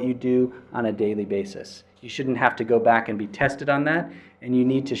terms of what you do on a daily basis. You shouldn't have to go back and be tested on that, and you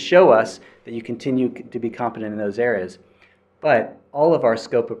need to show us that you continue to be competent in those areas. But all of our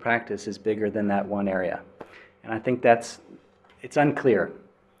scope of practice is bigger than that one area. And I think it's unclear.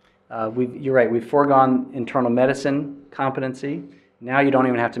 You're right, we've foregone internal medicine competency. Now you don't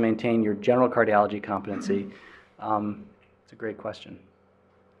even have to maintain your general cardiology competency. It's a great question.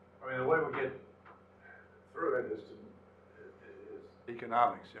 I mean, the way we get through it is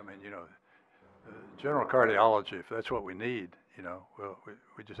economics. I mean, general cardiology, if that's what we need, well,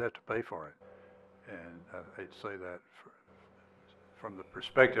 we just have to pay for it. And I hate to say that from the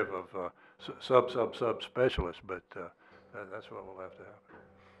perspective of sub specialists, but that's what we'll have to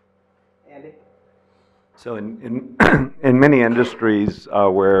have. Andy? So in many industries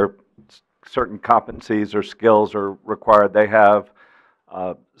where certain competencies or skills are required, they have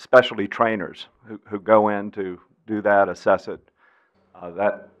specialty trainers who go in to do that, assess it,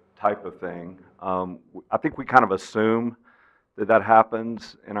 that type of thing. I think we kind of assume that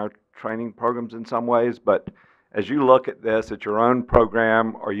happens in our training programs in some ways, but as you look at this, at your own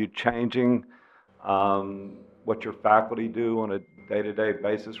program, are you changing what your faculty do on a day-to-day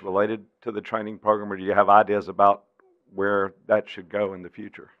basis related to the training program, or do you have ideas about where that should go in the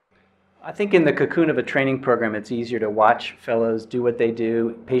future? I think in the cocoon of a training program, it's easier to watch fellows do what they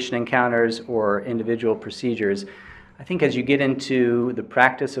do, patient encounters or individual procedures. I think as you get into the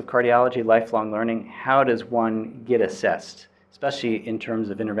practice of cardiology, lifelong learning, how does one get assessed, especially in terms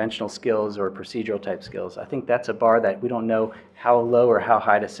of interventional skills or procedural type skills? I think that's a bar that we don't know how low or how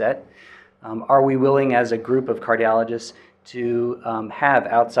high to set. Are we willing as a group of cardiologists to have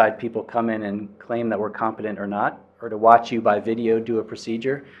outside people come in and claim that we're competent or not, or to watch you by video do a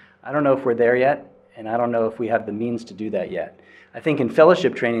procedure? I don't know if we're there yet, and I don't know if we have the means to do that yet. I think in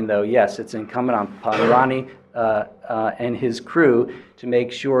fellowship training, though, yes, it's incumbent upon Ronnie and his crew to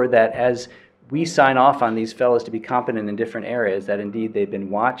make sure that as we sign off on these fellows to be competent in different areas, that indeed they've been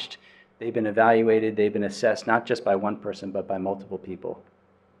watched, they've been evaluated, they've been assessed, not just by one person, but by multiple people.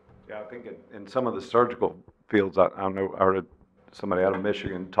 Yeah, I think in some of the surgical fields, I don't know, I heard somebody out of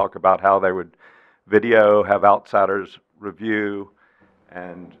Michigan talk about how they would video, have outsiders review,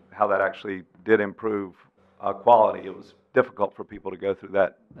 and how that actually did improve quality. It was difficult for people to go through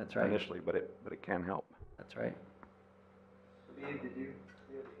that initially, but it can help. That's right.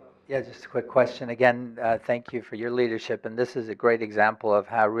 Yeah, just a quick question. Again, thank you for your leadership, and this is a great example of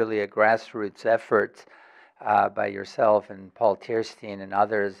how really a grassroots effort by yourself and Paul Tierstein and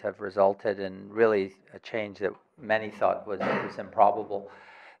others have resulted in really a change that many thought was improbable.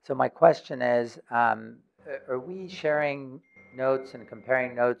 So my question is, are we sharing notes and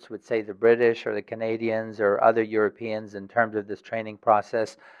comparing notes with, say, the British or the Canadians or other Europeans in terms of this training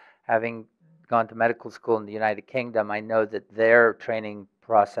process? Having gone to medical school in the United Kingdom, I know that their training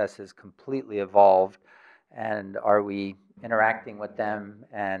process has completely evolved. And are we interacting with them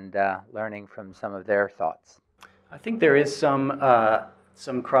and learning from some of their thoughts? I think there is some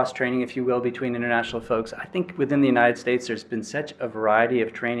cross-training, if you will, between international folks. I think within the United States, there's been such a variety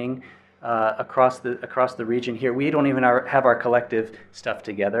of training across the region here. We don't even have our collective stuff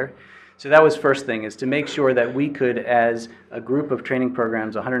together. So that was first thing, is to make sure that we could, as a group of training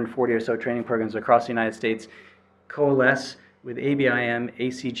programs, 140 or so training programs across the United States, coalesce with ABIM,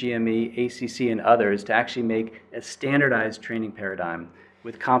 ACGME, ACC, and others to actually make a standardized training paradigm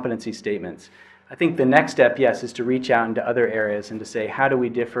with competency statements. I think the next step, yes, is to reach out into other areas and to say, how do we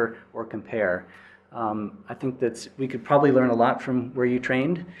differ or compare? I think that we could probably learn a lot from where you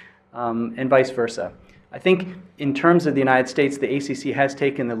trained, and vice versa. I think in terms of the United States, the ACC has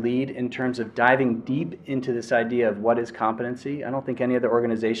taken the lead in terms of diving deep into this idea of what is competency. I don't think any other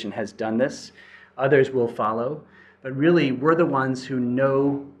organization has done this. Others will follow. But really, we're the ones who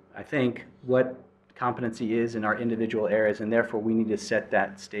know, I think, what competency is in our individual areas, and therefore we need to set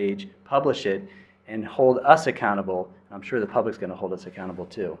that stage, publish it, and hold us accountable. I'm sure the public's going to hold us accountable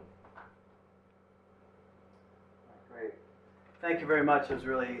too. Great. Thank you very much. It was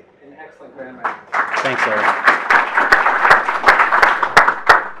really an excellent grand round. Thanks, Larry.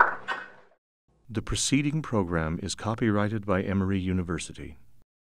 The preceding program is copyrighted by Emory University.